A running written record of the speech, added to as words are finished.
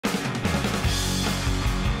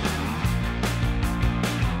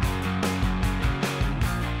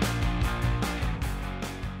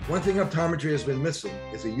One thing optometry has been missing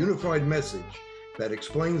is a unified message that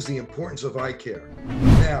explains the importance of eye care.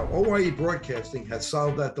 Now, OIE Broadcasting has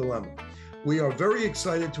solved that dilemma. We are very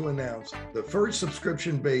excited to announce the first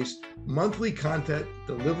subscription-based monthly content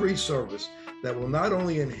delivery service that will not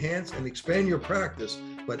only enhance and expand your practice,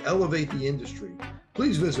 but elevate the industry.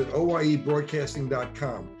 Please visit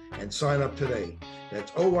oiebroadcasting.com and sign up today.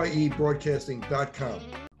 That's oiebroadcasting.com.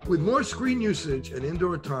 With more screen usage and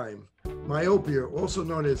indoor time, myopia, also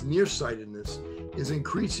known as nearsightedness, is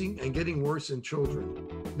increasing and getting worse in children.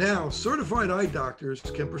 Now, certified eye doctors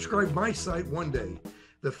can prescribe MiSight One Day,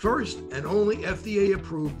 the first and only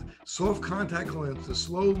FDA-approved soft contact lens to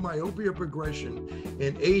slow myopia progression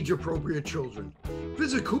in age-appropriate children.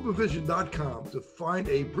 Visit CooperVision.com to find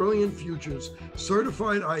a Brilliant Futures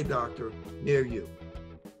certified eye doctor near you.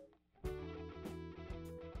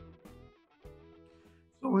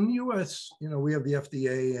 So in the U.S., we have the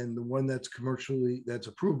FDA, and the one that's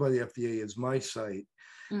approved by the FDA is MiSight.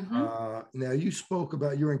 Mm-hmm. Now, you spoke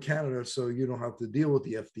about, you're in Canada, so you don't have to deal with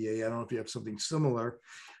the FDA. I don't know if you have something similar.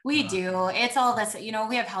 We do. It's all this, we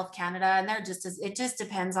have Health Canada, and it just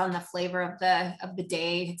depends on the flavor of the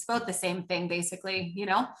day. It's both the same thing, basically,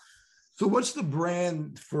 So what's the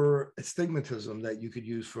brand for astigmatism that you could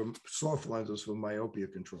use for soft lenses for myopia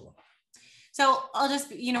control? So I'll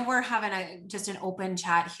just, we're having just an open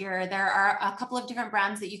chat here. There are a couple of different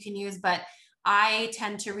brands that you can use, but I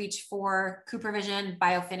tend to reach for CooperVision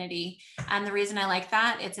Biofinity. And the reason I like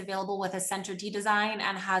that, it's available with a center D design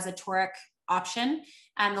and has a toric option.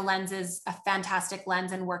 And the lens is a fantastic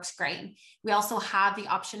lens and works great. We also have the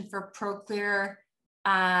option for ProClear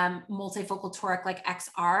multifocal toric like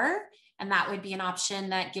XR. And that would be an option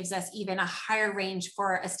that gives us even a higher range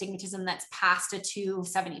for astigmatism that's past a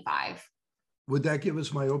 275. Would that give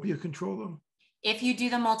us myopia control though? If you do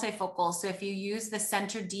the multifocal, so if you use the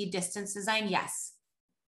center D distance design, yes.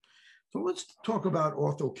 So let's talk about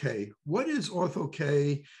Ortho-K. What is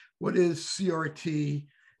Ortho-K? What is CRT?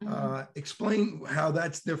 Mm-hmm. Explain how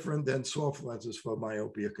that's different than soft lenses for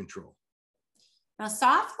myopia control. Now,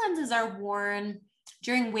 soft lenses are worn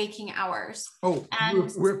during waking hours. Oh,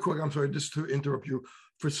 real quick, I'm sorry, just to interrupt you.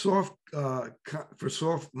 For soft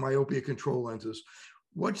myopia control lenses,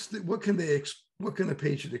 what can a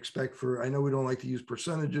patient expect for? I know we don't like to use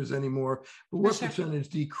percentages anymore, but what percentage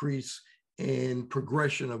decrease in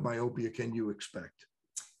progression of myopia can you expect?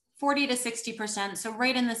 40 to 60%. So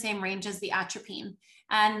right in the same range as the atropine.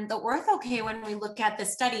 And the Ortho-K, when we look at the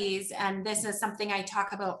studies, and this is something I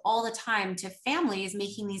talk about all the time to families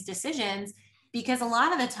making these decisions, because a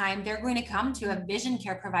lot of the time they're going to come to a vision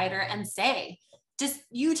care provider and say, just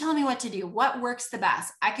you tell me what to do. What works the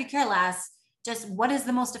best? I could care less. Just what is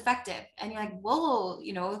the most effective? And you're like, whoa,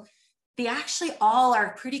 they actually all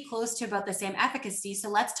are pretty close to about the same efficacy. So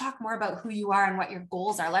let's talk more about who you are and what your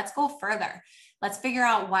goals are. Let's go further. Let's figure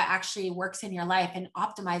out what actually works in your life and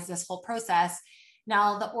optimize this whole process.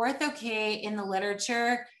 Now, the Ortho-K in the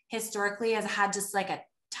literature historically has had just like a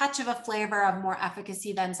touch of a flavor of more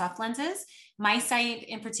efficacy than soft lenses. MiSight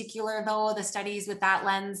in particular, though, the studies with that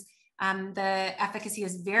lens, the efficacy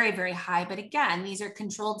is very, very high. But again, these are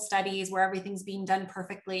controlled studies where everything's being done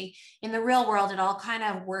perfectly. In the real world, it all kind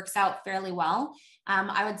of works out fairly well.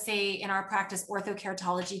 I would say in our practice,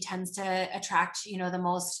 orthokeratology tends to attract, the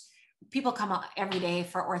most people come out every day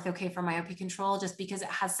for Ortho-K for myopia control, just because it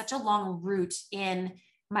has such a long route in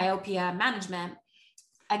myopia management.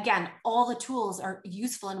 Again, all the tools are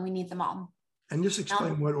useful and we need them all. And just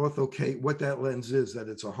explain what Ortho-K, what that lens is, that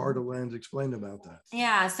it's a harder lens. Explain about that.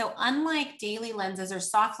 Yeah, so unlike daily lenses or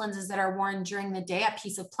soft lenses that are worn during the day, a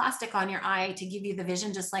piece of plastic on your eye to give you the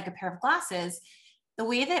vision, just like a pair of glasses, the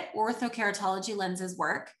way that orthokeratology lenses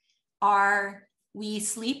work are we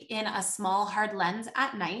sleep in a small hard lens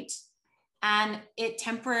at night, and it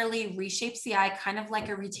temporarily reshapes the eye, kind of like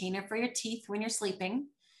a retainer for your teeth when you're sleeping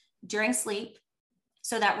during sleep,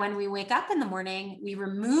 so that when we wake up in the morning, we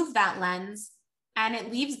remove that lens and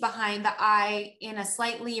it leaves behind the eye in a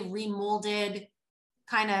slightly remolded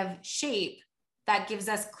kind of shape that gives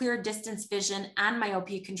us clear distance vision and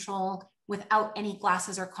myopia control without any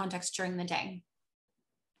glasses or contacts during the day.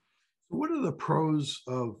 What are the pros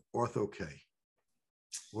of Ortho-K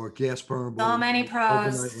or gas permeable? So many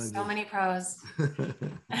pros, so many pros.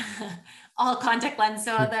 All contact lens.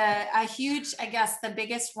 So a huge, I guess, the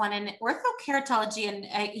biggest one in orthokeratology,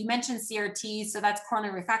 and you mentioned CRT, so that's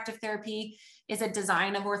coronary refractive therapy, is a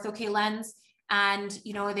design of Ortho-K lens. And,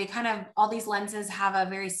 they kind of, all these lenses have a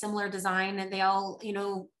very similar design, and they all,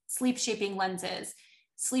 sleep shaping lenses,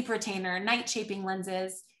 sleep retainer, night shaping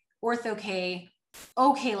lenses, Ortho-K,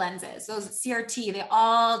 OK lenses, those CRT, they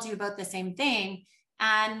all do about the same thing.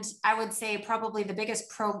 And I would say probably the biggest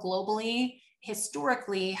pro globally,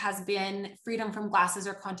 historically, has been freedom from glasses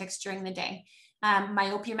or contacts during the day.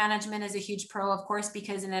 Myopia management is a huge pro, of course,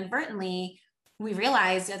 because inadvertently, we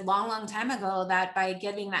realized a long, long time ago that by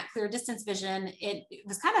getting that clear distance vision, it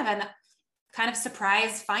was kind of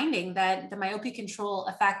surprise finding that the myopia control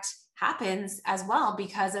effect happens as well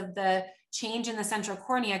because of the change in the central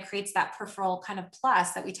cornea creates that peripheral kind of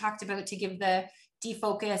plus that we talked about to give the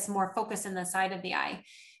defocus, more focus in the side of the eye.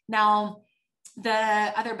 Now, the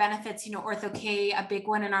other benefits, Ortho-K, a big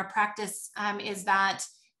one in our practice is that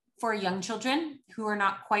for young children who are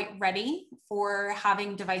not quite ready for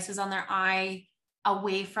having devices on their eye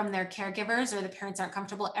away from their caregivers or the parents aren't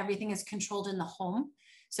comfortable, everything is controlled in the home.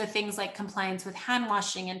 So things like compliance with hand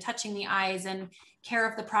washing and touching the eyes and care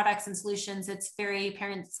of the products and solutions, it's very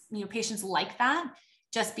patients like that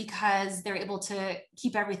just because they're able to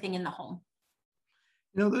keep everything in the home.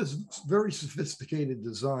 There's very sophisticated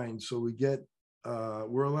design. So we get,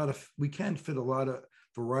 we can fit a lot of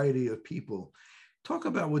variety of people. Talk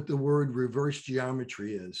about what the word reverse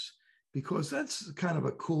geometry is, because that's kind of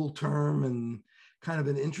a cool term and kind of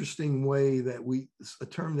an interesting way a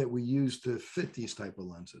term that we use to fit these type of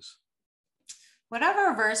lenses. What a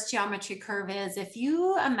reverse geometry curve is, if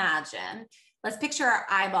you imagine, let's picture our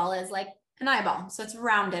eyeball is like an eyeball. So it's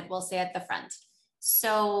rounded, we'll say at the front.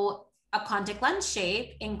 So a contact lens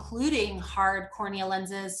shape, including hard cornea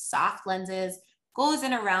lenses, soft lenses, goes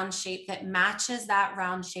in a round shape that matches that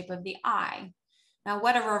round shape of the eye. Now,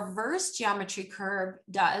 what a reverse geometry curve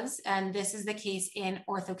does, and this is the case in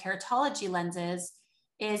orthokeratology lenses,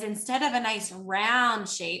 is instead of a nice round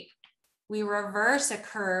shape, we reverse a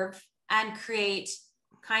curve and create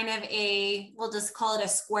kind of we'll just call it a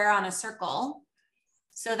square on a circle,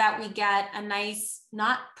 so that we get a nice,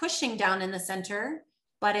 not pushing down in the center,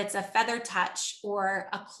 but it's a feather touch or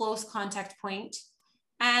a close contact point.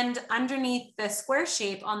 And underneath the square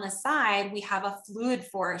shape on the side, we have a fluid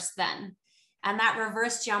force then. And that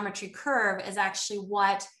reverse geometry curve is actually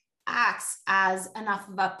what acts as enough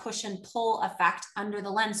of a push and pull effect under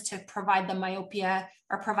the lens to provide the myopia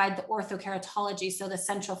or provide the orthokeratology, so the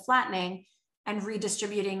central flattening and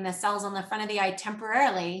redistributing the cells on the front of the eye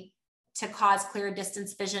temporarily to cause clear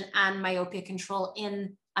distance vision and myopia control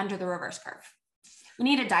under the reverse curve. We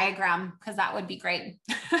need a diagram because that would be great.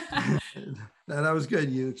 That was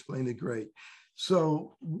good. You explained it great.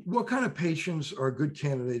 So what kind of patients are good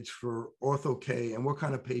candidates for Ortho-K and what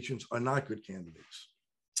kind of patients are not good candidates?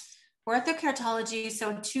 Orthokeratology,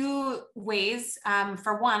 so two ways.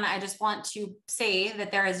 For one, I just want to say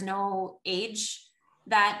that there is no age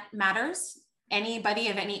that matters. Anybody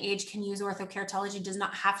of any age can use orthokeratology. It does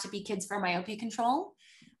not have to be kids for myopia control.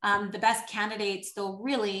 The best candidates, though,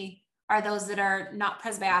 really are those that are not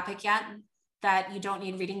presbyopic yet, that you don't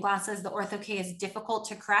need reading glasses. The Ortho-K is difficult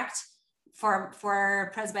to correct for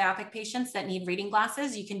presbyopic patients that need reading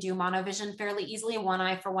glasses. You can do monovision fairly easily, one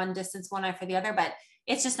eye for one distance, one eye for the other, but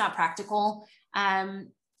it's just not practical.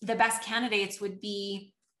 The best candidates would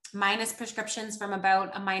be minus prescriptions from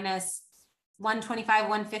about a minus 125,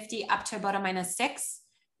 150 up to about a -6,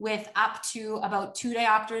 with up to about 2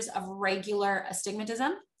 diopters of regular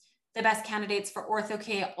astigmatism. The best candidates for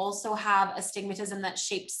Ortho-K also have astigmatism that's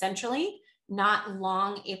shaped centrally, not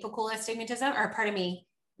long apical astigmatism, or pardon me,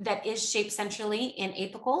 that is shaped centrally in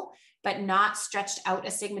apical, but not stretched out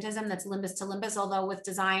astigmatism that's limbus to limbus. Although with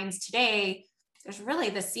designs today, there's really,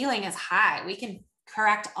 the ceiling is high. We can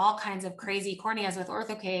correct all kinds of crazy corneas with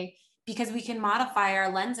Ortho-K because we can modify our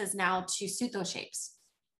lenses now to suit those shapes.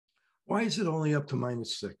 Why is it only up to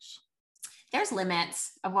 -6? There's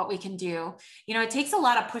limits of what we can do. It takes a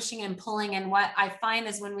lot of pushing and pulling. And what I find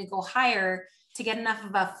is when we go higher, to get enough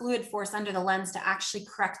of a fluid force under the lens to actually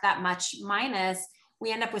correct that much minus,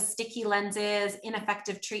 we end up with sticky lenses,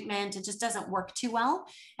 ineffective treatment. It just doesn't work too well.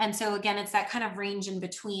 And so again, it's that kind of range in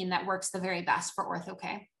between that works the very best for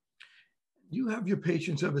Ortho-K. Do you have your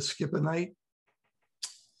patients ever skip a night?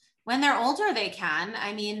 When they're older, they can.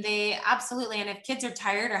 I mean, they absolutely. And if kids are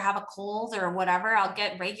tired or have a cold or whatever, I'll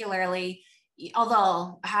get regularly.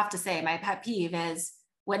 Although I have to say, my pet peeve is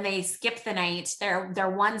when they skip the night, their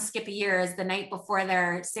one skip a year is the night before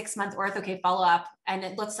their 6-month Ortho-K follow-up. And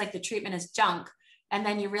it looks like the treatment is junk. And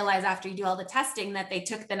then you realize after you do all the testing that they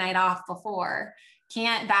took the night off before. You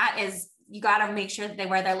got to make sure that they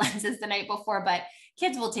wear their lenses the night before, but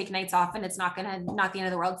kids will take nights off and it's not the end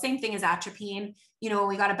of the world. Same thing as atropine. We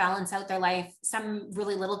got to balance out their life. Some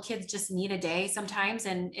really little kids just need a day sometimes,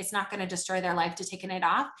 and it's not going to destroy their life to take a night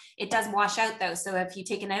off. It does wash out though. So if you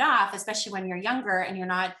take a night off, especially when you're younger and you're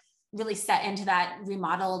not really set into that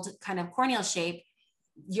remodeled kind of corneal shape,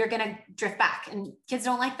 you're going to drift back. And kids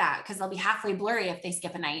don't like that because they'll be halfway blurry if they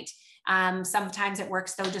skip a night. Sometimes it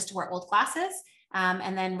works though, just to wear old glasses.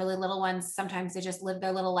 And then really little ones, sometimes they just live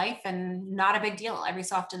their little life and not a big deal. Every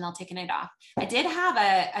so often they'll take a night off. I did have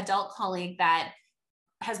an adult colleague that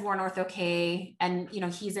has worn Ortho-K, and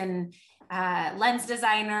he's in lens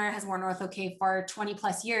designer, has worn Ortho-K for 20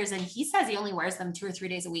 plus years. And he says he only wears them 2 or 3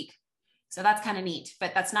 days a week. So that's kind of neat,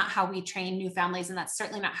 but that's not how we train new families. And that's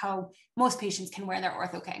certainly not how most patients can wear their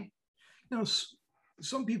Ortho-K.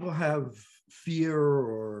 Some people have fear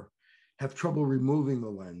or have trouble removing the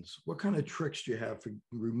lens. What kind of tricks do you have for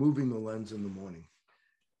removing the lens in the morning?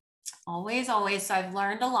 Always. So I've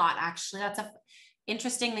learned a lot, actually. That's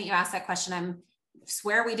interesting that you asked that question. I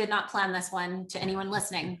swear we did not plan this one to anyone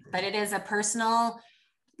listening, but it is a personal,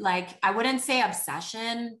 I wouldn't say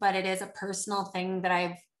obsession, but it is a personal thing that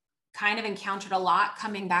I've kind of encountered a lot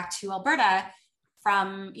coming back to Alberta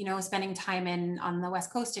from, spending time on the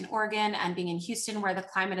West Coast in Oregon and being in Houston, where the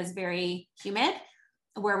climate is very humid,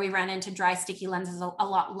 where we run into dry, sticky lenses a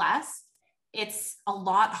lot less. It's a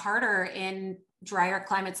lot harder in drier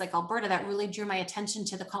climates like Alberta. That really drew my attention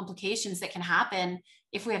to the complications that can happen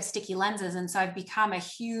if we have sticky lenses. And so I've become a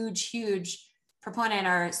huge proponent,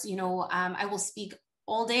 I will speak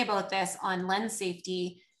all day about this on lens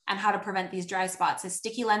safety and how to prevent these dry spots. As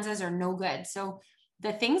sticky lenses are no good. So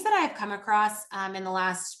the things that I've come across in the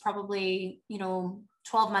last probably,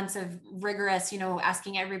 12 months of rigorous,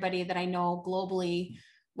 asking everybody that I know globally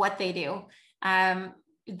what they do.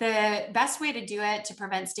 The best way to do it to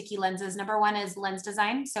prevent sticky lenses, number one, is lens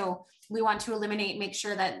design. So we want to make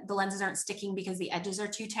sure that the lenses aren't sticking because the edges are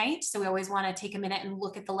too tight. So we always want to take a minute and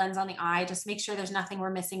look at the lens on the eye, just make sure there's nothing we're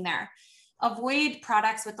missing there. Avoid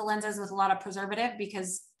products with the lenses with a lot of preservative,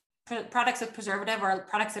 because products with preservative or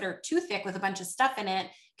products that are too thick with a bunch of stuff in it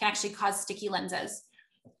can actually cause sticky lenses.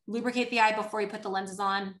 Lubricate the eye before you put the lenses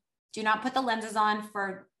on. Do not put the lenses on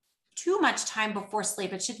for too much time before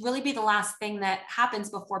sleep. It should really be the last thing that happens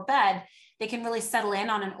before bed. They can really settle in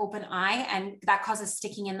on an open eye, and that causes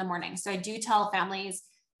sticking in the morning. So I do tell families,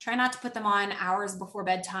 try not to put them on hours before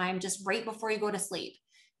bedtime, just right before you go to sleep.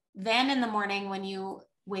 Then in the morning, when you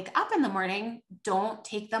wake up in the morning, don't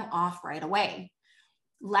take them off right away.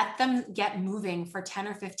 Let them get moving for 10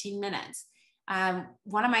 or 15 minutes.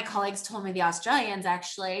 One of my colleagues told me the Australians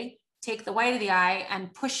actually take the white of the eye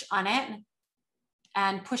and push on it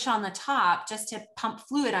and push on the top just to pump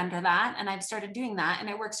fluid under that. And I've started doing that and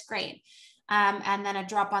it works great. And then a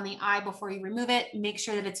drop on the eye before you remove it, make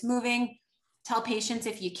sure that it's moving. Tell patients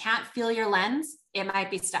if you can't feel your lens, it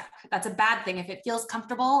might be stuck. That's a bad thing. If it feels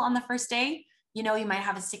comfortable on the first day, you might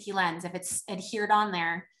have a sticky lens if it's adhered on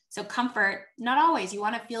there. So comfort, not always. You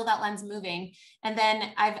want to feel that lens moving. And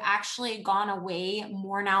then I've actually gone away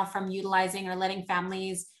more now from utilizing or letting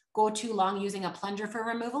families go too long using a plunger for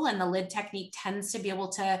removal. And the lid technique tends to be able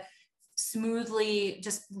to smoothly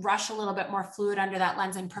just rush a little bit more fluid under that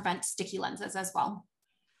lens and prevent sticky lenses as well.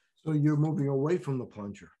 So you're moving away from the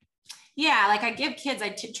plunger. Yeah, I give kids,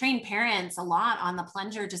 I train parents a lot on the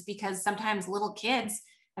plunger, just because sometimes little kids,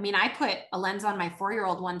 I put a lens on my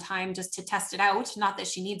 4-year-old one time just to test it out. Not that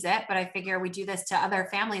she needs it, but I figure we do this to other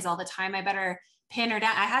families all the time. I better pin her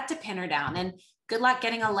down. I had to pin her down, and good luck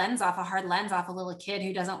getting a hard lens off a little kid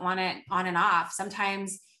who doesn't want it on and off.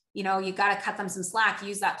 Sometimes, you got to cut them some slack,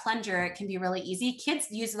 use that plunger. It can be really easy. Kids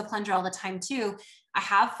use the plunger all the time too. I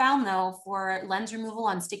have found though, for lens removal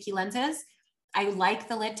on sticky lenses, I like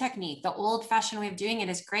the lid technique. The old fashioned way of doing it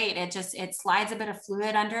is great. It slides a bit of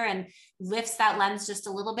fluid under and lifts that lens just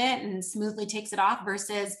a little bit and smoothly takes it off,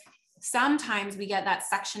 versus sometimes we get that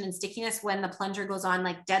suction and stickiness when the plunger goes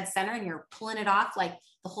on dead center and you're pulling it off,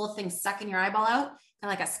 the whole thing's sucking your eyeball out, kind of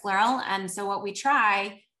like a scleral. And so what we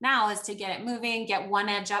try now is to get it moving, get one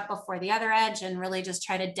edge up before the other edge, and really just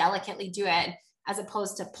try to delicately do it, as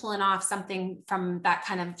opposed to pulling off something from that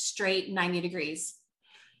kind of straight 90 degrees.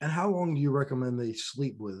 And how long do you recommend they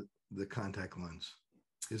sleep with the contact lens?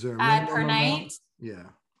 Is there a minimum per night? Yeah.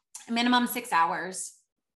 Minimum 6 hours.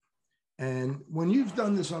 And when you've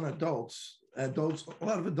done this on adults, a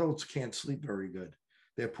lot of adults can't sleep very good.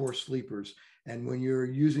 They're poor sleepers. And when you're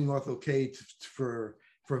using Ortho-K for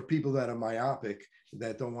people that are myopic,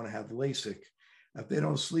 that don't want to have LASIK, if they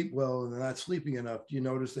don't sleep well and they're not sleeping enough, do you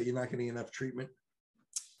notice that you're not getting enough treatment?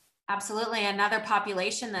 Absolutely. Another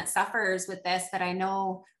population that suffers with this, that I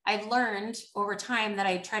know I've learned over time that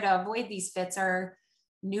I try to avoid these fits, are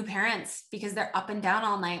new parents, because they're up and down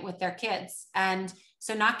all night with their kids. And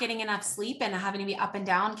so not getting enough sleep and having to be up and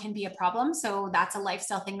down can be a problem. So that's a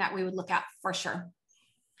lifestyle thing that we would look at for sure.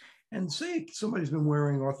 And say somebody's been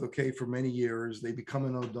wearing Ortho-K for many years, they become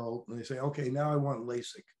an adult and they say, okay, now I want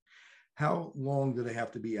LASIK. how long do they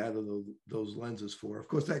have to be out of those lenses for? Of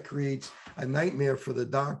course, that creates a nightmare for the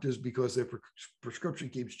doctors because their prescription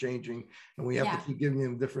keeps changing, and we have to keep giving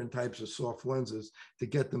them different types of soft lenses to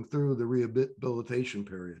get them through the rehabilitation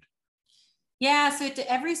period. Yeah, so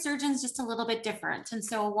every surgeon's just a little bit different. And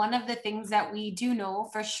so one of the things that we do know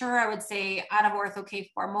for sure, I would say out of ortho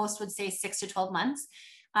K4, most would say 6 to 12 months.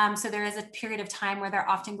 So there is a period of time where they're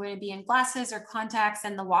often going to be in glasses or contacts,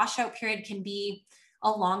 and the washout period can be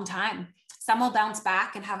a long time. Some will bounce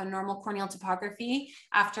back and have a normal corneal topography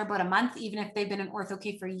after about a month, even if they've been in ortho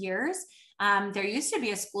K for years. There used to be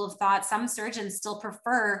a school of thought, some surgeons still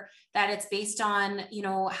prefer that it's based on, you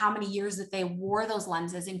know, how many years that they wore those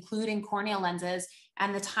lenses, including corneal lenses,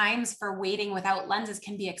 and the times for waiting without lenses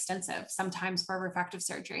can be extensive, sometimes for refractive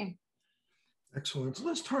surgery. Excellent. So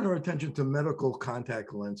let's turn our attention to medical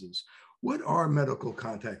contact lenses. What are medical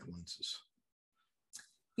contact lenses?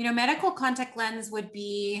 You know, medical contact lens would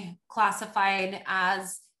be classified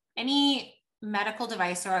as any medical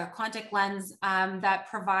device or a contact lens that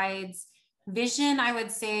provides vision, I would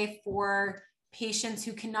say, for patients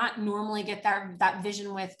who cannot normally get that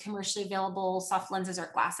vision with commercially available soft lenses or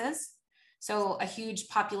glasses. So a huge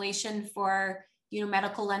population for, you know,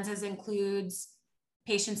 medical lenses includes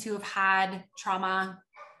patients who have had trauma,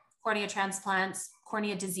 cornea transplants,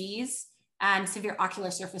 cornea disease, and severe ocular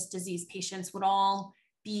surface disease patients would all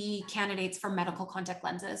be candidates for medical contact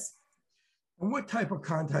lenses. And what type of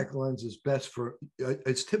contact lens is best for,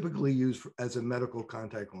 it's typically used as a medical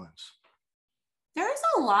contact lens? There's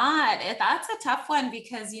a lot. That's a tough one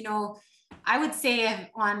because, you know, I would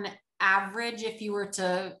say on average, if you were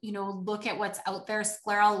to, you know, look at what's out there,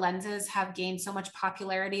 scleral lenses have gained so much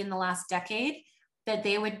popularity in the last decade that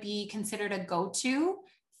they would be considered a go-to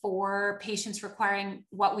for patients requiring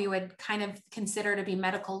what we would kind of consider to be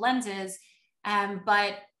medical lenses.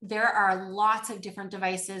 But there are lots of different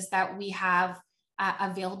devices that we have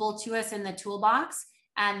available to us in the toolbox,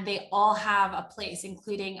 and they all have a place,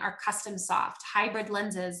 including our custom soft hybrid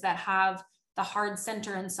lenses that have the hard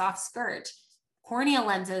center and soft skirt. Cornea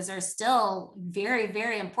lenses are still very,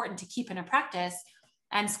 very important to keep in a practice.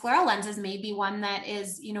 And scleral lenses may be one that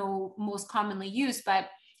is, you know, most commonly used, but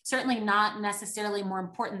certainly not necessarily more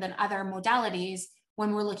important than other modalities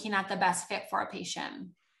when we're looking at the best fit for a patient.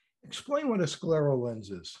 Explain what a scleral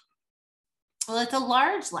lens is. Well, it's a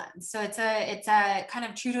large lens. So it's a kind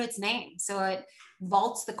of true to its name. So it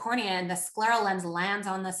vaults the cornea and the scleral lens lands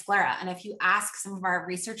on the sclera. And if you ask some of our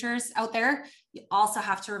researchers out there, you also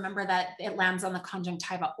have to remember that it lands on the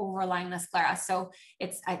conjunctiva overlying the sclera. So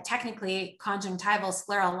it's a technically conjunctival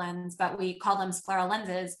scleral lens, but we call them scleral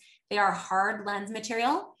lenses. They are hard lens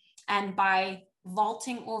material. And by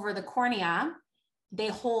vaulting over the cornea, they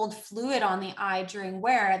hold fluid on the eye during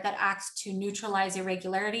wear that acts to neutralize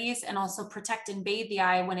irregularities and also protect and bathe the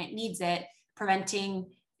eye when it needs it, preventing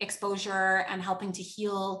exposure and helping to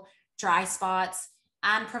heal dry spots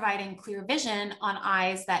and providing clear vision on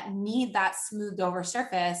eyes that need that smoothed over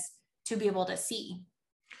surface to be able to see.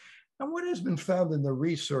 And what has been found in the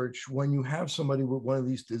research when you have somebody with one of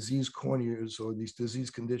these disease corneas or these disease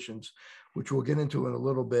conditions, which we'll get into in a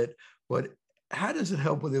little bit, but how does it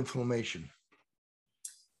help with inflammation?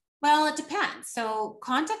 Well, it depends. So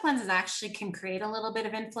contact lenses actually can create a little bit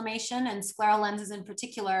of inflammation, and scleral lenses in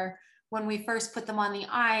particular, when we first put them on the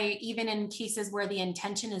eye, even in cases where the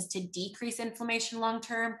intention is to decrease inflammation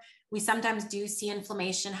long-term, we sometimes do see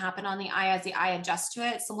inflammation happen on the eye as the eye adjusts to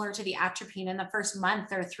it, similar to the atropine. In the first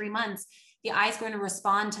month or 3 months, the eye is going to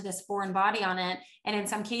respond to this foreign body on it. And in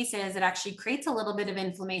some cases, it actually creates a little bit of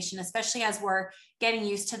inflammation, especially as we're getting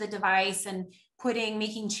used to the device and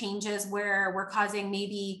making changes where we're causing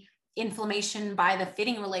maybe inflammation by the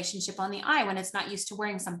fitting relationship on the eye when it's not used to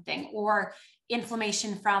wearing something, or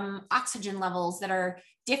inflammation from oxygen levels that are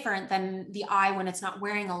different than the eye when it's not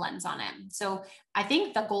wearing a lens on it. So I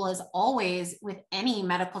think the goal is always with any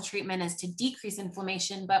medical treatment is to decrease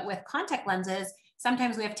inflammation, but with contact lenses,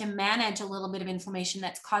 sometimes we have to manage a little bit of inflammation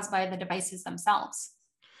that's caused by the devices themselves.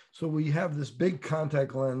 So we have this big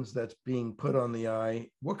contact lens that's being put on the eye.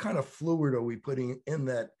 What kind of fluid are we putting in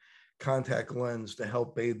that contact lens to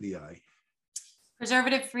help bathe the eye?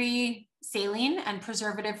 Preservative-free saline and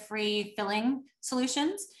preservative-free filling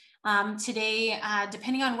solutions. Today,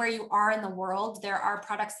 depending on where you are in the world, there are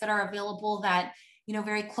products that are available that, you know,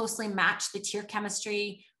 very closely match the tear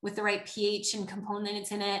chemistry with the right pH and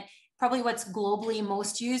components in it. Probably what's globally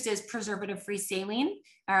most used is preservative-free saline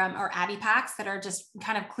or Adipacks that are just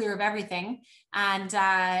kind of clear of everything. And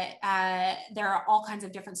there are all kinds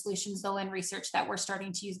of different solutions, though, in research that we're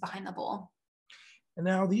starting to use behind the bowl. And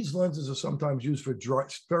now these lenses are sometimes used for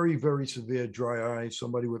very, very severe dry eyes,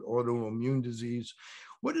 somebody with autoimmune disease.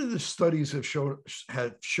 What are the studies have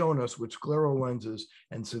shown us with scleral lenses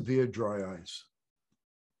and severe dry eyes?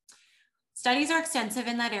 Studies are extensive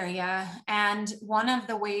in that area. And one of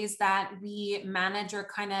the ways that we manage or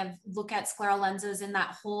kind of look at scleral lenses in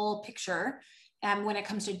that whole picture, when it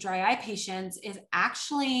comes to dry eye patients, is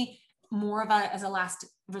actually more of as a last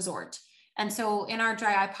resort. And so in our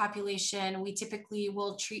dry eye population, we typically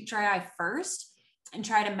will treat dry eye first and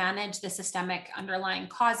try to manage the systemic underlying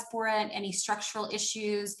cause for it, any structural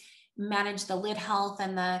issues, manage the lid health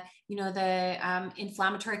and the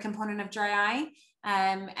inflammatory component of dry eye.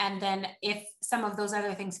 And then if some of those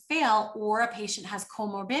other things fail, or a patient has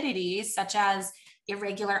comorbidities such as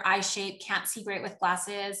irregular eye shape, can't see great with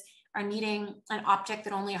glasses, are needing an optic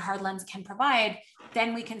that only a hard lens can provide,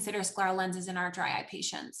 then we consider scleral lenses in our dry eye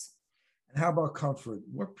patients. And how about comfort?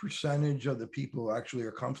 What percentage of the people actually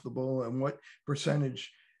are comfortable, and what percentage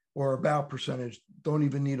or about percentage don't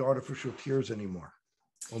even need artificial tears anymore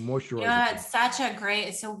or moisturizer? Yeah, it's such a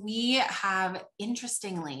great, so we have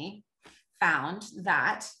interestingly found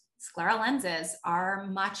that scleral lenses are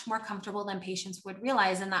much more comfortable than patients would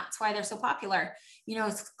realize. And that's why they're so popular. You know,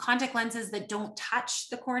 contact lenses that don't touch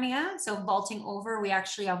the cornea, so vaulting over, we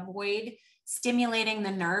actually avoid stimulating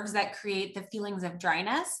the nerves that create the feelings of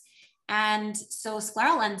dryness. And so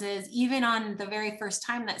scleral lenses, even on the very first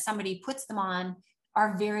time that somebody puts them on,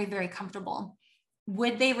 are very, very comfortable.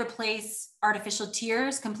 Would they replace artificial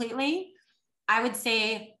tears completely? I would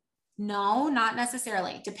say no, not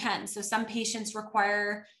necessarily. Depends. So some patients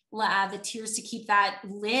require the tears to keep that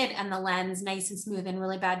lid and the lens nice and smooth in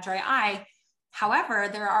really bad dry eye. However,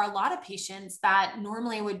 there are a lot of patients that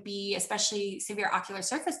normally would be, especially severe ocular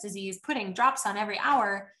surface disease, putting drops on every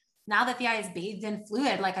hour. Now that the eye is bathed in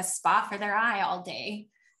fluid, like a spa for their eye all day,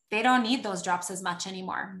 they don't need those drops as much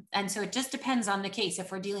anymore. And so it just depends on the case.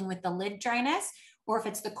 If we're dealing with the lid dryness, or if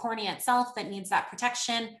it's the cornea itself that needs that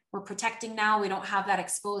protection, we're protecting now, we don't have that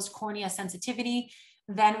exposed cornea sensitivity,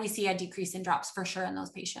 then we see a decrease in drops for sure in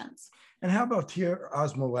those patients. And how about tear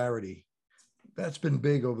osmolarity? That's been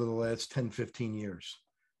big over the last 10, 15 years.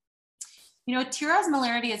 You know, tear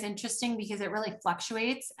osmolarity is interesting because it really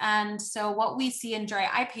fluctuates. And so what we see in dry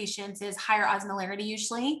eye patients is higher osmolarity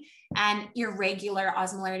usually, and irregular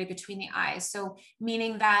osmolarity between the eyes. So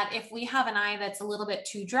meaning that if we have an eye that's a little bit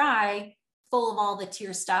too dry, full of all the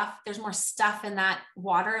tear stuff, there's more stuff in that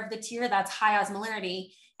water of the tear, that's high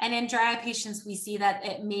osmolarity. And in dry eye patients, we see that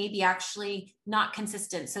it may be actually not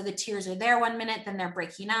consistent. So the tears are there 1 minute, then they're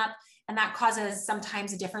breaking up. And that causes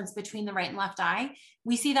sometimes a difference between the right and left eye.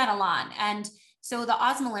 We see that a lot. And so the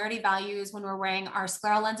osmolarity values when we're wearing our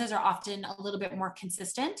scleral lenses are often a little bit more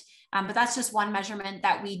consistent, but that's just one measurement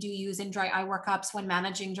that we do use in dry eye workups when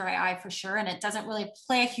managing dry eye for sure. And it doesn't really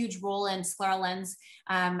play a huge role in scleral lens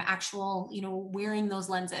wearing those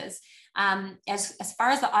lenses. As far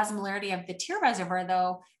as the osmolarity of the tear reservoir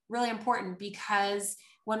though, really important, because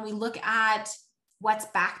when we look at what's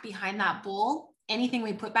back behind that bowl, anything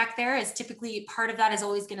we put back there is typically part of that is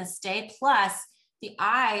always going to stay. Plus the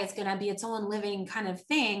eye is going to be its own living kind of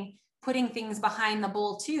thing, putting things behind the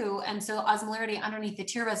bowl too. And so osmolarity underneath the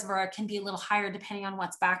tear reservoir can be a little higher depending on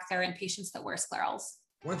what's back there in patients that wear sclerals.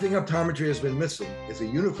 One thing optometry has been missing is a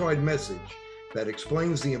unified message that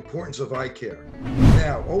explains the importance of eye care.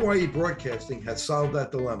 Now, OIE Broadcasting has solved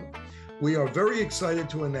that dilemma. We are very excited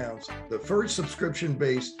to announce the first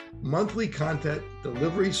subscription-based monthly content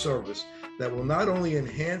delivery service that will not only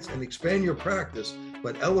enhance and expand your practice,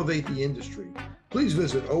 but elevate the industry. Please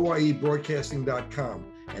visit oiebroadcasting.com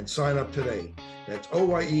and sign up today. That's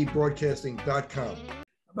oiebroadcasting.com.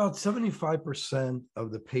 About 75%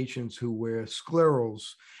 of the patients who wear sclerals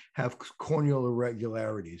have corneal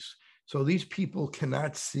irregularities. So these people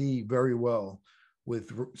cannot see very well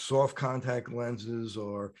with soft contact lenses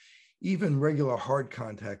or even regular hard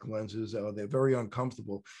contact lenses. They're very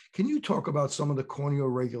uncomfortable. Can you talk about some of the corneal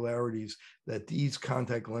irregularities that these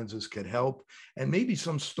contact lenses can help, and maybe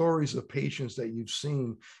some stories of patients that you've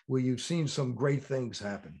seen where you've seen some great things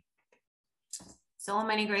happen? So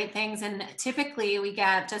many great things. And typically we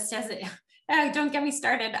get, don't get me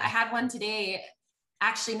started. I had one today.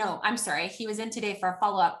 Actually, no, I'm sorry. He was in today for a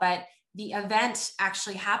follow-up, but the event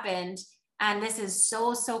actually happened. And this is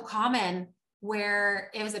so common,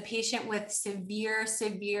 where it was a patient with severe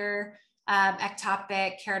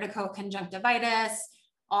ectopic keratoconjunctivitis,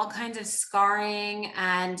 all kinds of scarring,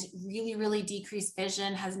 and really decreased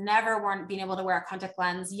vision, has never been able to wear a contact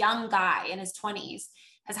lens, young guy in his 20s,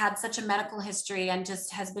 has had such a medical history and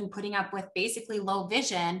just has been putting up with basically low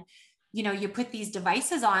vision. You know, you put these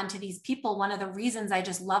devices on to these people. One of the reasons I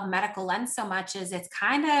just love medical lens so much is it's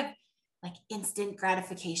kind of like instant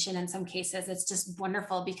gratification in some cases. It's just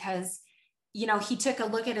wonderful because you know, he took a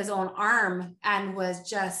look at his own arm and was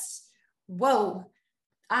just, whoa,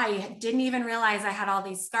 I didn't even realize I had all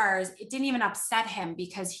these scars. It didn't even upset him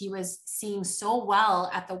because he was seeing so well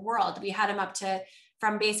at the world. We had him up to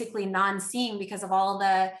from basically non-seeing because of all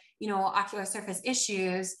the, you know, ocular surface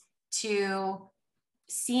issues to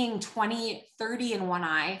seeing 20, 30 in one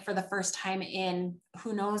eye for the first time in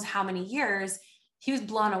who knows how many years. He was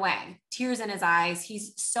blown away, tears in his eyes.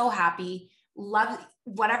 He's so happy, love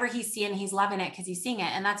whatever he's seeing. He's loving it because he's seeing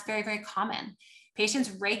it. And that's very, very common.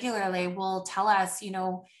 Patients regularly will tell us, you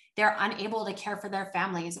know, they're unable to care for their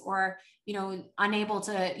families or, you know, unable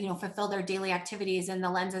to, you know, fulfill their daily activities. And the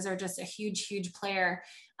lenses are just a huge, huge player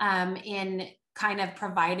in kind of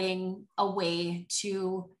providing a way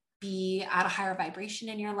to be at a higher vibration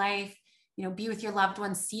in your life, you know, be with your loved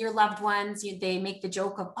ones, see your loved ones. They make the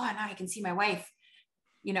joke of, oh, now I can see my wife,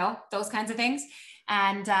 you know, those kinds of things.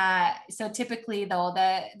 And so typically though,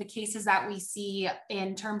 the cases that we see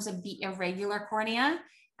in terms of the irregular cornea,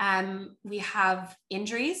 we have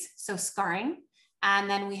injuries, so scarring, and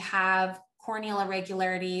then we have corneal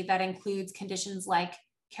irregularity that includes conditions like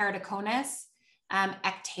keratoconus.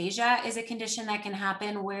 Ectasia is a condition that can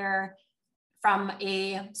happen where from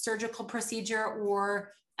a surgical procedure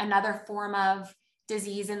or another form of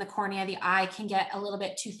disease in the cornea, the eye can get a little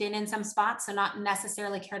bit too thin in some spots. So not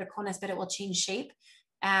necessarily keratoconus, but it will change shape.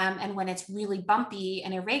 And when it's really bumpy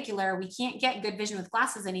and irregular, we can't get good vision with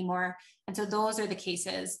glasses anymore. And so those are the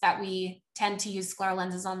cases that we tend to use scleral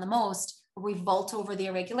lenses on the most, where we vault over the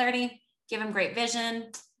irregularity, give them great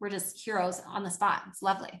vision. We're just heroes on the spot. It's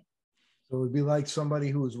lovely. So it would be like somebody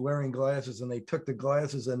who was wearing glasses and they took the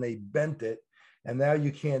glasses and they bent it, and now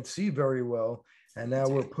you can't see very well. And now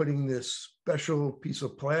we're putting this special piece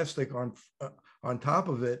of plastic on top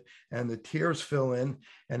of it, and the tears fill in,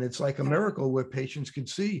 and it's like a miracle where patients can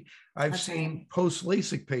see. I've seen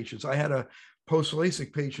post-LASIK patients. I had a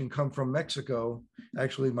post-LASIK patient come from Mexico,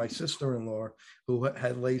 actually my sister-in-law, who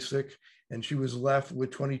had LASIK, and she was left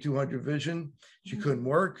with 2200 vision. She couldn't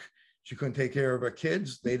work. She couldn't take care of her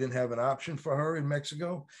kids. They didn't have an option for her in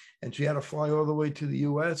Mexico, and she had to fly all the way to the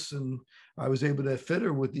US, and I was able to fit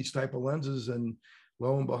her with these type of lenses, and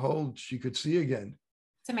lo and behold, she could see again.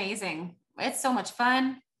 It's amazing. It's so much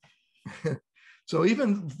fun. So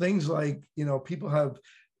even things like, you know, people have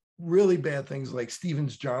really bad things like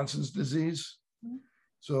Stevens-Johnson's disease.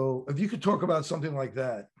 So if you could talk about something like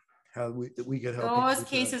that, how we could help. Those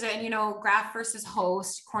cases are, you know, graft versus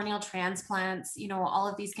host, corneal transplants, you know, all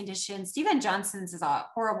of these conditions. Stevens-Johnson's is a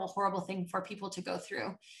horrible, horrible thing for people to go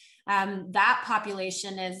through. That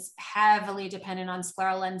population is heavily dependent on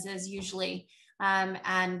scleral lenses usually.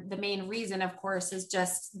 And the main reason, of course, is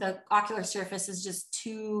just the ocular surface is just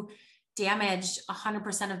too damaged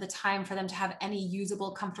 100% of the time for them to have any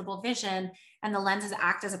usable, comfortable vision. And the lenses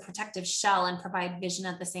act as a protective shell and provide vision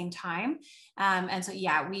at the same time. And so,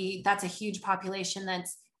 yeah, that's a huge population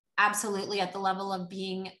that's absolutely at the level of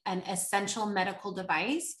being an essential medical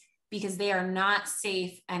device because they are not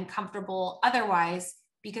safe and comfortable otherwise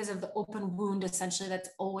because of the open wound, essentially, that's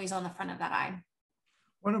always on the front of that eye.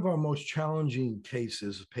 One of our most challenging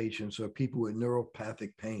cases of patients are people with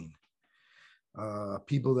neuropathic pain.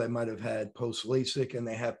 People that might have had post-LASIK and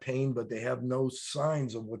they have pain, but they have no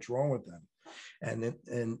signs of what's wrong with them.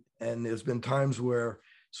 And there's been times where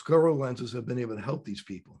scleral lenses have been able to help these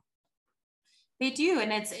people. They do.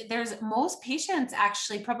 And there's most patients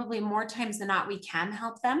actually, probably more times than not, we can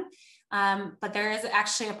help them. But there is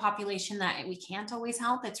actually a population that we can't always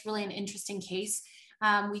help. It's really an interesting case.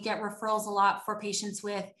 We get referrals a lot for patients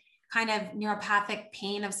with kind of neuropathic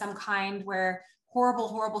pain of some kind where horrible,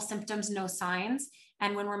 horrible symptoms, no signs.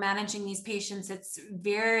 And when we're managing these patients, it's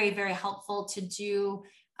very, very helpful to do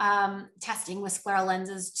testing with scleral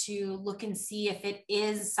lenses to look and see if it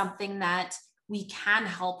is something that we can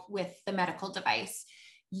help with the medical device.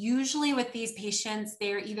 Usually with these patients,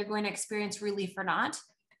 they're either going to experience relief or not.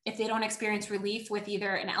 If they don't experience relief with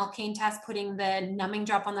either an alkane test, putting the numbing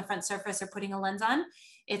drop on the front surface or putting a lens on,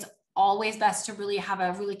 it's always best to really have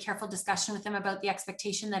a really careful discussion with them about the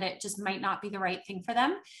expectation that it just might not be the right thing for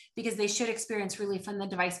them because they should experience relief when the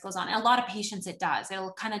device goes on. And a lot of patients, it does.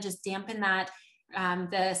 It'll kind of just dampen that,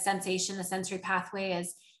 the sensation, the sensory pathway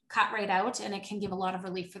is cut right out, and it can give a lot of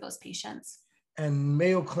relief for those patients. And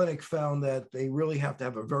Mayo Clinic found that they really have to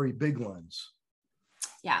have a very big lens.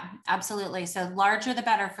 Yeah, absolutely. So larger, the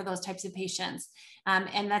better for those types of patients.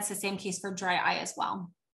 And that's the same case for dry eye as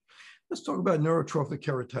well. Let's talk about neurotrophic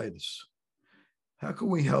keratitis. How can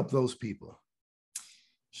we help those people?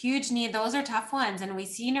 Huge need. Those are tough ones. And we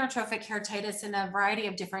see neurotrophic keratitis in a variety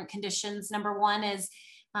of different conditions. Number one is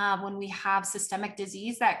when we have systemic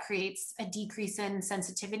disease that creates a decrease in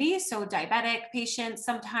sensitivity. So diabetic patients,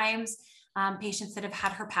 sometimes patients that have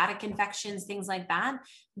had hepatic infections, things like that,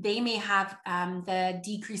 they may have the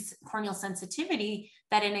decreased corneal sensitivity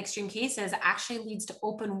that in extreme cases actually leads to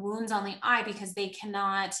open wounds on the eye because they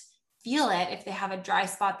cannot feel it if they have a dry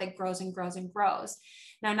spot that grows and grows and grows.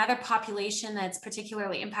 Now, another population that's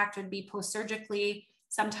particularly impacted would be post-surgically.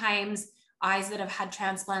 Sometimes eyes that have had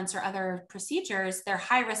transplants or other procedures, they're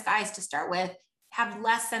high-risk eyes to start with, have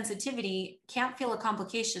less sensitivity, can't feel a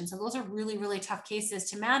complication. So those are really, really tough cases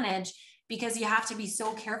to manage because you have to be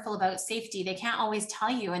so careful about safety. They can't always tell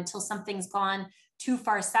you until something's gone too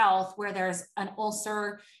far south where there's an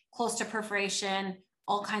ulcer, close to perforation,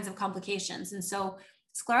 all kinds of complications. And so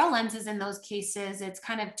scleral lenses in those cases, it's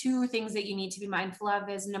kind of two things that you need to be mindful of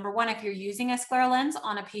is number one, if you're using a scleral lens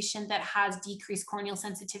on a patient that has decreased corneal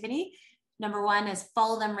sensitivity, number one is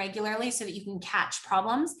follow them regularly so that you can catch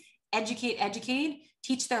problems, educate,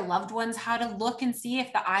 teach their loved ones how to look and see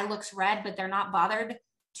if the eye looks red, but they're not bothered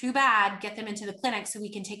too bad, get them into the clinic so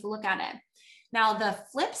we can take a look at it. Now, the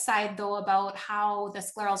flip side though, about how the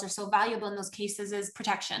sclerals are so valuable in those cases is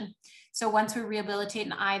protection. So once we rehabilitate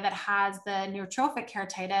an eye that has the neurotrophic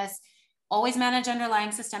keratitis, always manage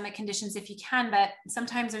underlying systemic conditions if you can, but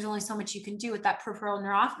sometimes there's only so much you can do with that peripheral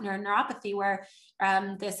neuropathy where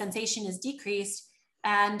the sensation is decreased.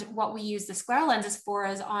 And what we use the scleral lenses for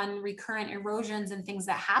is on recurrent erosions and things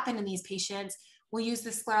that happen in these patients. We'll use the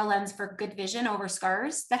scleral lens for good vision over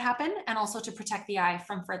scars that happen and also to protect the eye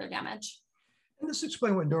from further damage. And let's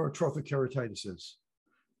explain what neurotrophic keratitis is.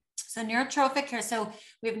 So neurotrophic here, so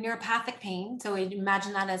we have neuropathic pain. So we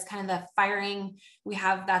imagine that as kind of the firing, we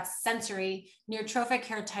have that sensory. Neurotrophic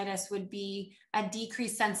keratitis would be a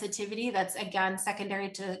decreased sensitivity that's again secondary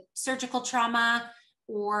to surgical trauma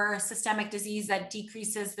or systemic disease that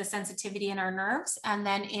decreases the sensitivity in our nerves. And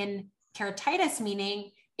then in keratitis,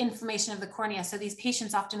 meaning inflammation of the cornea. So these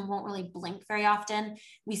patients often won't really blink very often.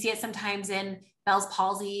 We see it sometimes in Bell's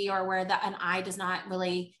palsy or where an eye does not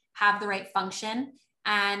really have the right function.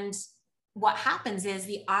 And what happens is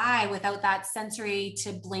the eye, without that sensory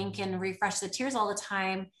to blink and refresh the tears all the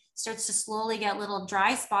time, starts to slowly get little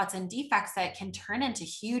dry spots and defects that can turn into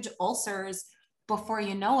huge ulcers before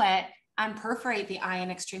you know it and perforate the eye in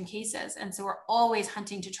extreme cases. And so we're always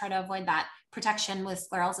hunting to try to avoid that. Protection with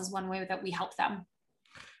sclerals is one way that we help them.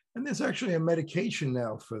 And there's actually a medication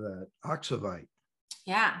now for that, Oxavite.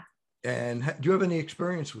 Yeah. And do you have any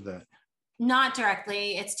experience with that? Not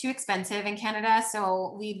directly. It's too expensive in Canada.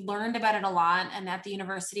 So we've learned about it a lot. And at the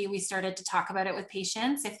university, we started to talk about it with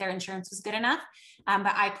patients if their insurance was good enough.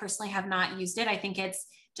 But I personally have not used it. I think it's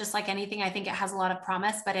just like anything. I think it has a lot of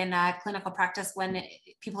promise, but in clinical practice, when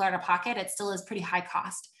people are out of pocket, it still is pretty high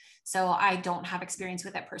cost. So I don't have experience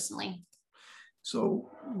with it personally. So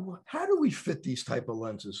how do we fit these type of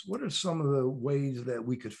lenses? What are some of the ways that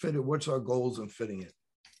we could fit it? What's our goals in fitting it?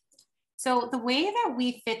 So the way that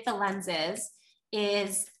we fit the lenses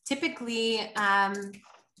is typically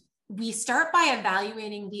we start by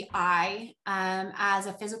evaluating the eye as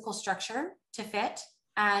a physical structure to fit.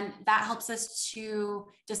 And that helps us to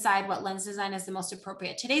decide what lens design is the most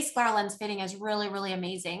appropriate. Today's scleral lens fitting is really, really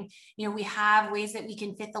amazing. You know, we have ways that we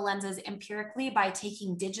can fit the lenses empirically by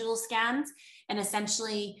taking digital scans and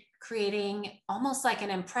essentially creating almost like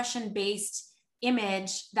an impression-based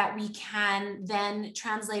image that we can then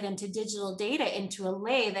translate into digital data into a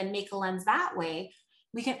lathe and make a lens that way.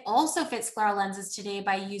 We can also fit scleral lenses today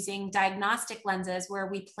by using diagnostic lenses where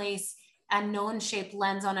we place a known shaped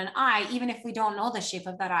lens on an eye, even if we don't know the shape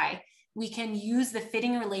of that eye. We can use the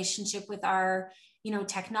fitting relationship with our,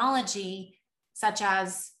 technology, such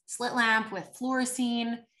as slit lamp with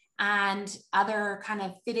fluorescein and other kind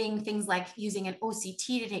of fitting things like using an OCT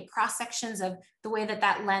to take cross sections of the way that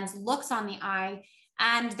that lens looks on the eye.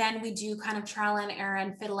 And then we do kind of trial and error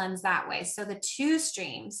and fit a lens that way. So the two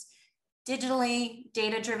streams, digitally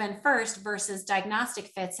data-driven first versus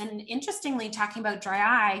diagnostic fits. And interestingly, talking about dry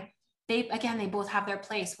eye, they both have their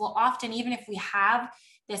place. Well, often, even if we have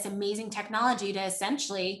this amazing technology to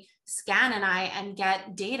essentially scan an eye and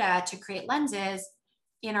get data to create lenses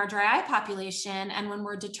in our dry eye population, and when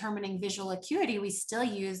we're determining visual acuity, we still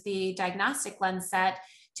use the diagnostic lens set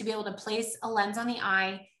to be able to place a lens on the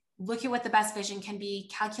eye, look at what the best vision can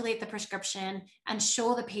be, calculate the prescription, and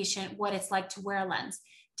show the patient what it's like to wear a lens.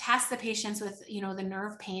 Test the patients with, the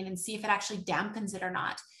nerve pain and see if it actually dampens it or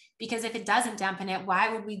not. Because if it doesn't dampen it,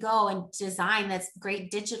 why would we go and design this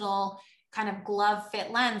great digital kind of glove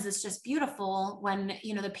fit lens? It's just beautiful when,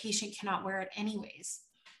 the patient cannot wear it anyways.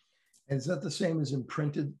 And is that the same as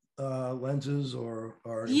imprinted lenses or?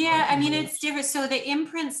 Yeah, I mean, it's different. So the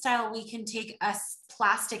imprint style, we can take a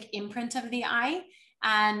plastic imprint of the eye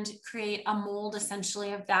and create a mold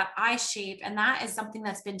essentially of that eye shape. And that is something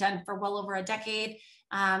that's been done for well over a decade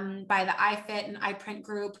by the iFit and iPrint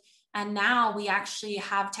group. And now we actually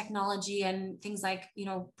have technology and things like,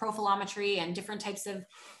 profilometry and different types of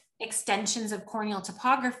extensions of corneal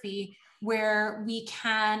topography where we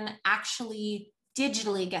can actually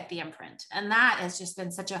digitally get the imprint. And that has just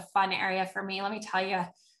been such a fun area for me. Let me tell you,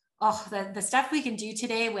 the stuff we can do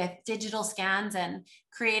today with digital scans and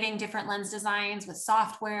creating different lens designs with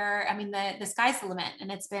software. I mean, the sky's the limit,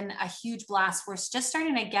 and it's been a huge blast. We're just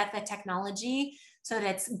starting to get the technology so that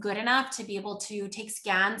it's good enough to be able to take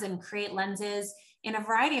scans and create lenses in a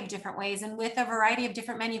variety of different ways and with a variety of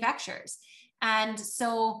different manufacturers. And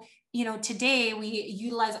so, today we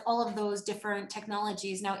utilize all of those different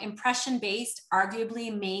technologies. Now, impression-based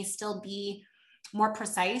arguably may still be more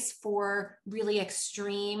precise for really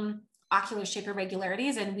extreme ocular shape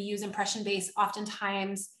irregularities. And we use impression-based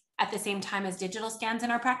oftentimes at the same time as digital scans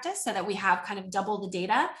in our practice so that we have kind of double the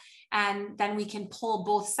data. And then we can pull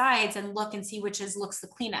both sides and look and see which looks the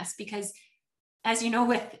cleanest. Because as you know,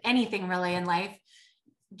 with anything really in life,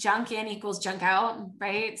 junk in equals junk out,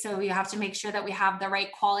 right? So we have to make sure that we have the right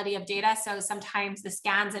quality of data. So sometimes the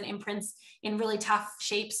scans and imprints in really tough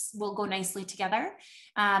shapes will go nicely together.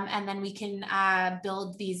 And then we can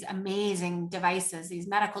build these amazing devices, these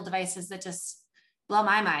medical devices that just blow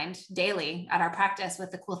my mind daily at our practice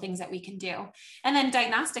with the cool things that we can do. And then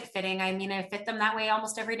diagnostic fitting, I fit them that way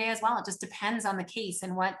almost every day as well. It just depends on the case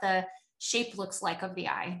and what the shape looks like of the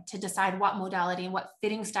eye to decide what modality and what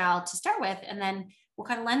fitting style to start with. And then what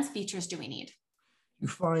kind of lens features do we need? You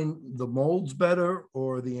find the molds better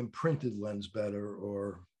or the imprinted lens better,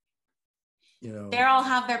 or, They all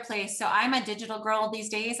have their place. So I'm a digital girl these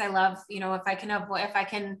days. I love, if I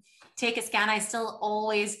can take a scan, I still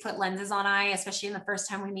always put lenses on eye, especially in the first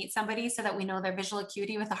time we meet somebody so that we know their visual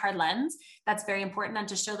acuity with a hard lens. That's very important, and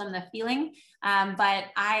to show them the feeling. But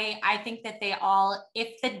I think that they all,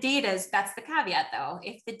 if the data's, that's the caveat though,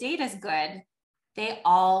 if the data's good, they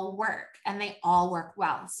all work and they all work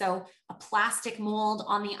well. So a plastic mold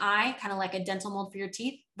on the eye, kind of like a dental mold for your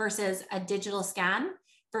teeth, versus a digital scan,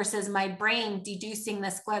 versus my brain deducing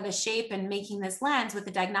the shape and making this lens with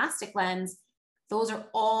a diagnostic lens, those are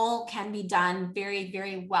all can be done very,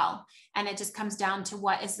 very well. And it just comes down to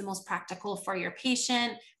what is the most practical for your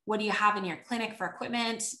patient. What do you have in your clinic for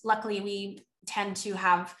equipment? Luckily, we tend to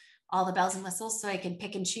have all the bells and whistles, so I can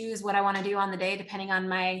pick and choose what I want to do on the day, depending on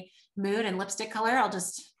my mood and lipstick color. I'll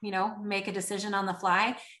just, make a decision on the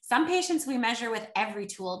fly. Some patients we measure with every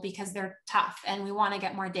tool because they're tough and we want to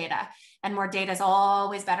get more data, and more data is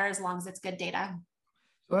always better as long as it's good data.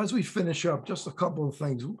 So as we finish up, just a couple of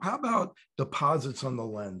things. How about deposits on the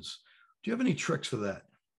lens? Do you have any tricks for that?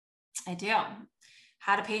 I do.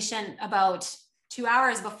 Had a patient about 2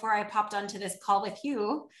 hours before I popped onto this call with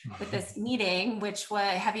you with this meeting, which was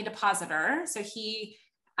a heavy depositor. So he,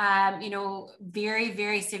 very,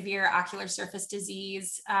 very severe ocular surface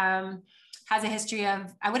disease, has a history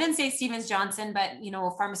of, I wouldn't say Stevens-Johnson, but,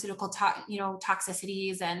 pharmaceutical,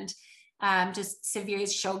 toxicities and just severe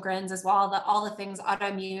Sjogren's as well, all the things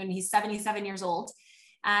autoimmune. He's 77 years old.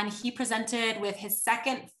 And he presented with his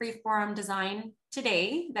second freeform design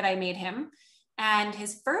today that I made him. And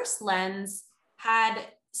his first lens had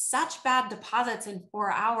such bad deposits in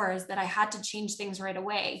 4 hours that I had to change things right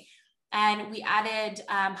away. And we added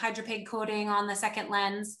hydropig coating on the second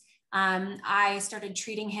lens. I started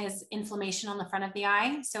treating his inflammation on the front of the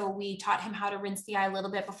eye. So we taught him how to rinse the eye a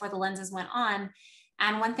little bit before the lenses went on.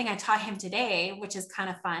 And one thing I taught him today, which is kind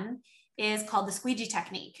of fun, is called the squeegee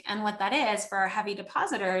technique. And what that is for our heavy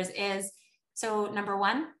depositors is, so number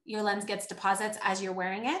one, your lens gets deposits as you're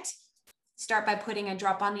wearing it. Start by putting a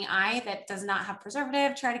drop on the eye that does not have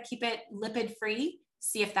preservative. Try to keep it lipid free.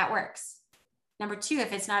 See if that works. Number two,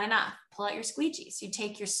 if it's not enough, pull out your squeegee. So you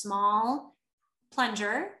take your small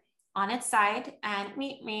plunger on its side and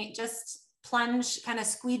just plunge, kind of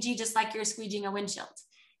squeegee, just like you're squeegeeing a windshield.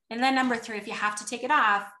 And then number three, if you have to take it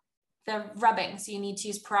off, the rubbing. So you need to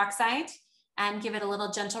use peroxide and give it a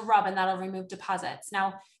little gentle rub, and that'll remove deposits.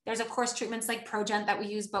 Now, there's of course treatments like ProGent that we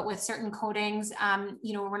use, but with certain coatings,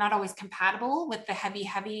 we're not always compatible with the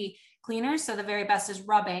heavy cleaners. So the very best is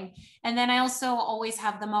rubbing. And then I also always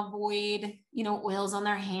have them avoid, oils on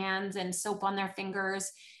their hands and soap on their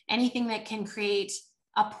fingers, anything that can create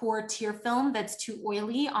a poor tear film that's too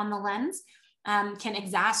oily on the lens. Can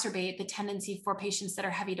exacerbate the tendency for patients that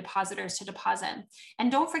are heavy depositors to deposit.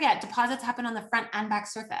 And don't forget, deposits happen on the front and back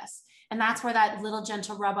surface. And that's where that little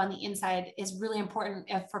gentle rub on the inside is really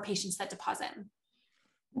important for patients that deposit.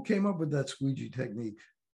 Who came up with that squeegee technique?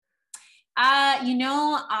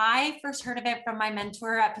 I first heard of it from my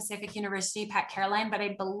mentor at Pacific University, Pat Caroline, but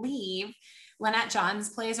I believe Lynette Johns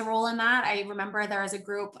plays a role in that. I remember there was a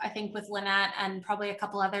group, I think with Lynette and probably a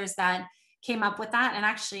couple others that came up with that. And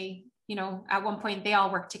actually, at one point they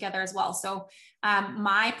all worked together as well. So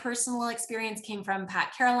my personal experience came from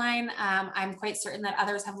Pat Caroline. I'm quite certain that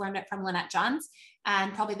others have learned it from Lynette Johns,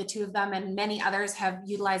 and probably the two of them and many others have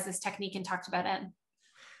utilized this technique and talked about it.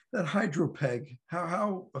 That hydropeg,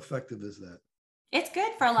 how effective is that? It's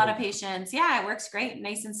good for a lot of patients. Yeah, it works great,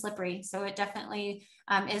 nice and slippery. So it definitely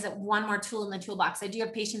is one more tool in the toolbox. I do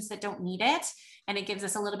have patients that don't need it, and it gives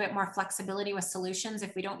us a little bit more flexibility with solutions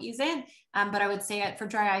if we don't use it. But I would say for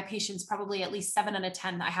dry eye patients, probably at least 7 out of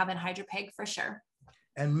 10 I have in hydropeg for sure.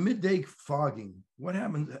 And midday fogging, what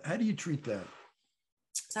happens? How do you treat that?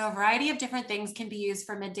 So a variety of different things can be used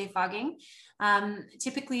for midday fogging.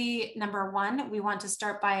 Typically, number one, we want to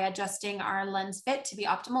start by adjusting our lens fit to be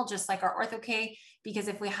optimal, just like our ortho-K, because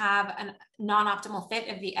if we have a non-optimal fit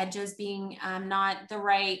of the edges being not the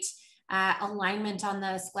right alignment on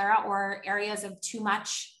the sclera or areas of too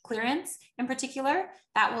much clearance in particular,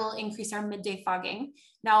 that will increase our midday fogging.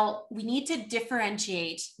 Now, we need to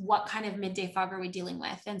differentiate what kind of midday fog are we dealing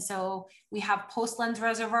with. And so we have post-lens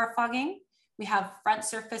reservoir fogging. We have front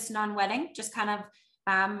surface non-wetting, just kind of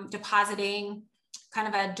depositing kind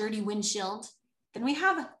of a dirty windshield. Then we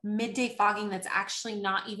have midday fogging that's actually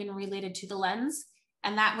not even related to the lens.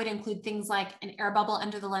 And that would include things like an air bubble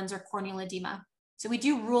under the lens or corneal edema. So we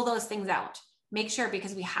do rule those things out. Make sure,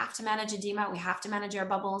 because we have to manage edema, we have to manage air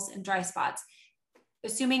bubbles and dry spots.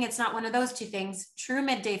 Assuming it's not one of those two things, true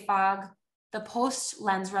midday fog, the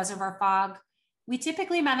post-lens reservoir fog, we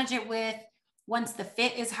typically manage it with, once the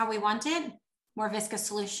fit is how we want it, more viscous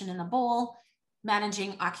solution in the bowl,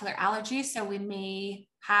 managing ocular allergies. So we may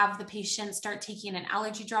have the patient start taking an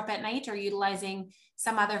allergy drop at night or utilizing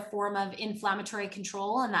some other form of inflammatory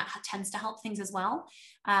control, and that tends to help things as well.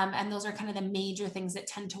 And those are kind of the major things that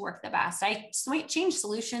tend to work the best. I might change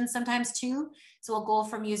solutions sometimes too. So we'll go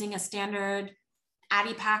from using a standard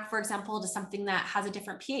Addy pack, for example, to something that has a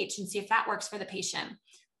different pH and see if that works for the patient.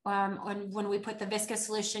 When we put the viscous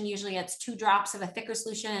solution, usually it's 2 drops of a thicker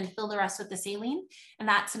solution and fill the rest with the saline. And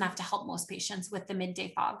that's enough to help most patients with the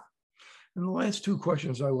midday fog. And the last 2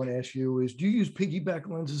 questions I want to ask you is, do you use piggyback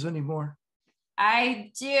lenses anymore?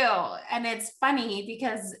 I do. And it's funny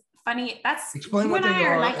because that's Explain you what and they I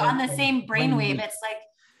are are like on the same brainwave. you...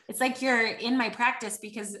 It's like you're in my practice,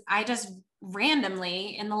 because I just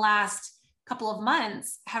randomly in the last couple of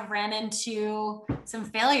months have ran into some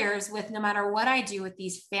failures with, no matter what I do with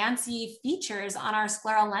these fancy features on our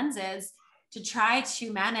scleral lenses to try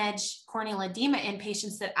to manage corneal edema in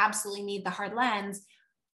patients that absolutely need the hard lens.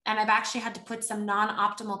 And I've actually had to put some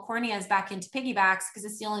non-optimal corneas back into piggybacks because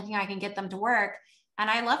it's the only thing I can get them to work. And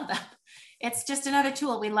I love them. It's just another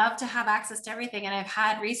tool. We love to have access to everything. And I've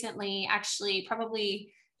had recently actually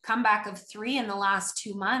probably comeback of 3 in the last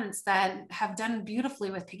 2 months that have done beautifully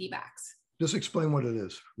with piggybacks. Just explain what it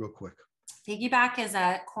is real quick. Piggyback is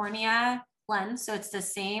a cornea lens. So it's the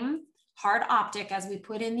same hard optic as we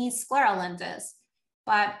put in these scleral lenses.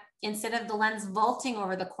 But instead of the lens vaulting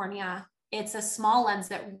over the cornea, it's a small lens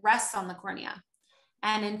that rests on the cornea.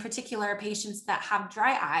 And in particular, patients that have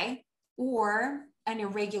dry eye or an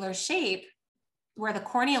irregular shape where the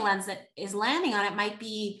cornea lens that is landing on it might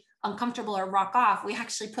be uncomfortable or rock off, we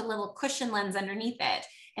actually put a little cushion lens underneath it.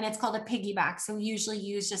 And it's called a piggyback. So we usually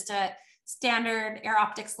use just a standard air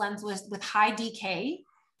optics lens with high DK.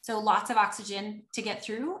 So lots of oxygen to get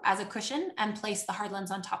through as a cushion, and place the hard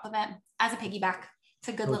lens on top of it as a piggyback. It's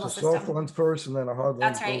a good little system. Soft lens first and then a hard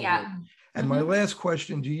lens. That's right, yeah. And my last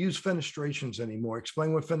question, do you use fenestrations anymore?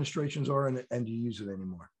 Explain what fenestrations are, and do you use it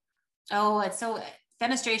anymore? Oh, it's so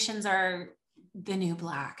fenestrations are the new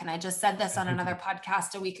black. And I just said this on another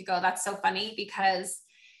podcast a week ago. That's so funny because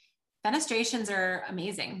fenestrations are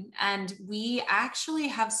amazing. And we actually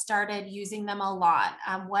have started using them a lot.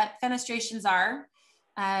 What fenestrations are,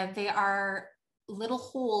 they are little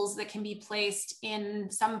holes that can be placed in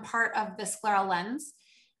some part of the scleral lens.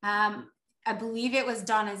 I believe it was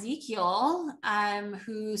Don Ezekiel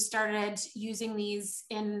who started using these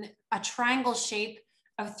in a triangle shape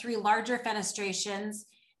of 3 larger fenestrations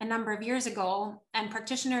a number of years ago. And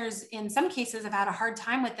practitioners in some cases have had a hard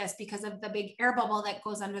time with this because of the big air bubble that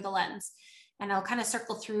goes under the lens. And I'll kind of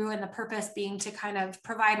circle through, and the purpose being to kind of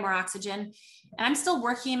provide more oxygen. And I'm still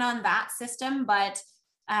working on that system, but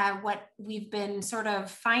what we've been sort of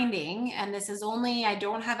finding, and this is only, I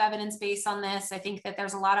don't have evidence based on this. I think that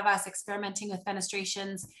there's a lot of us experimenting with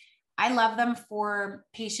fenestrations. I love them for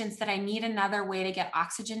patients that I need another way to get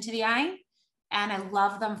oxygen to the eye. And I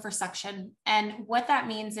love them for suction. And what that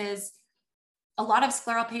means is a lot of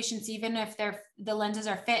scleral patients, even if the lenses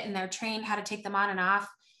are fit and they're trained how to take them on and off,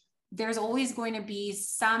 there's always going to be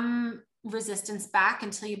some resistance back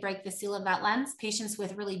until you break the seal of that lens. Patients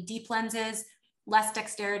with really deep lenses, less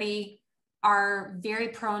dexterity, are very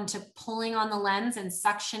prone to pulling on the lens and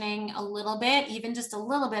suctioning a little bit, even just a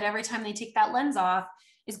little bit every time they take that lens off,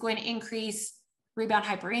 is going to increase rebound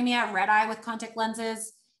hyperemia, red eye with contact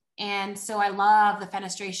lenses. And so I love the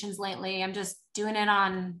fenestrations lately. I'm just doing it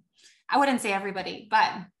on, I wouldn't say everybody,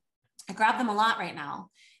 but I grab them a lot right now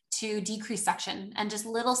to decrease suction, and just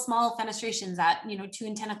little small fenestrations at 2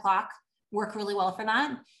 and 10 o'clock work really well for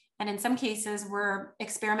that. And in some cases, we're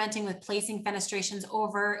experimenting with placing fenestrations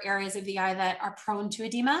over areas of the eye that are prone to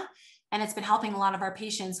edema. And it's been helping a lot of our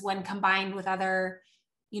patients when combined with other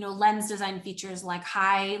lens design features like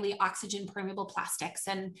highly oxygen permeable plastics,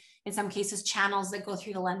 and in some cases channels that go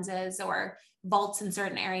through the lenses, or vaults in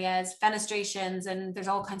certain areas, fenestrations, and there's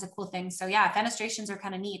all kinds of cool things. So yeah, fenestrations are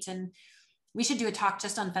kind of neat, and we should do a talk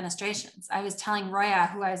just on fenestrations. I was telling Roya,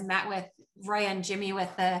 who I was met with, Roya and Jimmy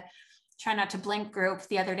with the Try Not to Blink group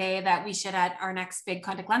the other day, that we should, at our next big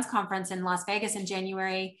contact lens conference in Las Vegas in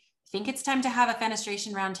January, I think it's time to have a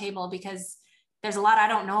fenestration roundtable, because there's a lot I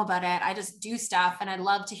don't know about it. I just do stuff, and I'd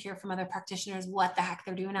love to hear from other practitioners what the heck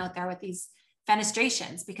they're doing out there with these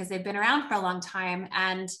fenestrations, because they've been around for a long time.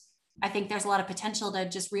 And I think there's a lot of potential to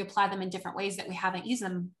just reapply them in different ways that we haven't used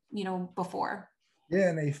them, before. Yeah,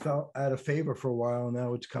 and they fell out of favor for a while.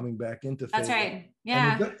 Now it's coming back into favor. That's right.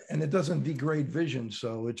 Yeah. And it doesn't degrade vision.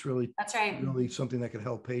 So it's really, that's right, really something that can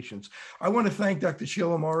help patients. I want to thank Dr.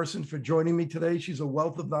 Sheila Morrison for joining me today. She's a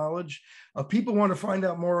wealth of knowledge. People want to find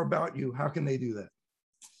out more about you. How can they do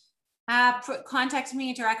that? Contact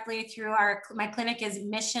me directly through my clinic is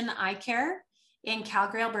Mission Eye Care in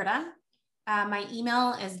Calgary, Alberta. My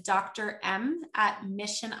email is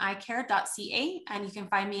drm@missioneyecare.ca, and you can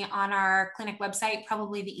find me on our clinic website,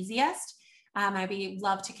 probably the easiest. I'd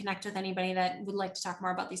love to connect with anybody that would like to talk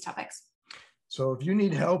more about these topics. So if you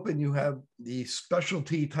need help and you have the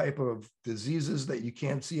specialty type of diseases that you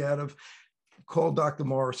can't see out of, call Dr.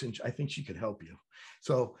 Morrison. I think she could help you.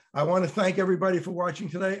 So I want to thank everybody for watching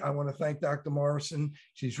today. I want to thank Dr. Morrison.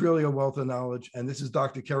 She's really a wealth of knowledge. And this is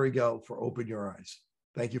Dr. Kerry Gell for Open Your Eyes.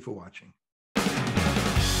 Thank you for watching.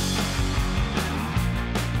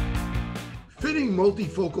 Fitting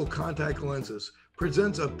multifocal contact lenses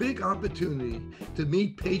presents a big opportunity to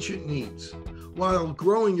meet patient needs while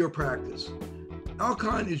growing your practice.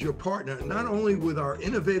 Alcon is your partner not only with our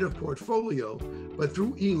innovative portfolio, but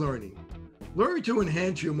through e-learning. Learn to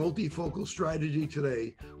enhance your multifocal strategy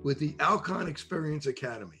today with the Alcon Experience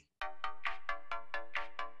Academy.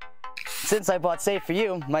 Since I bought Safe For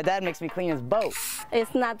You, my dad makes me clean his boat.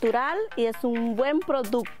 Es natural y es un buen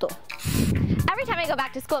producto. Every time I go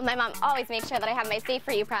back to school, my mom always makes sure that I have my Safe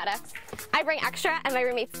For You products. I bring extra, and my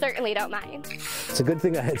roommates certainly don't mind. It's a good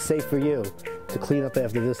thing I had Safe For You to clean up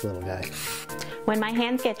after this little guy. When my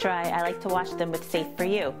hands get dry, I like to wash them with Safe For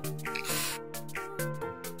You.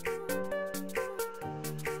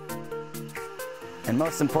 And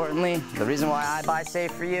most importantly, the reason why I buy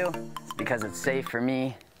Safe For You is because it's safe for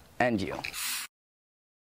me and you.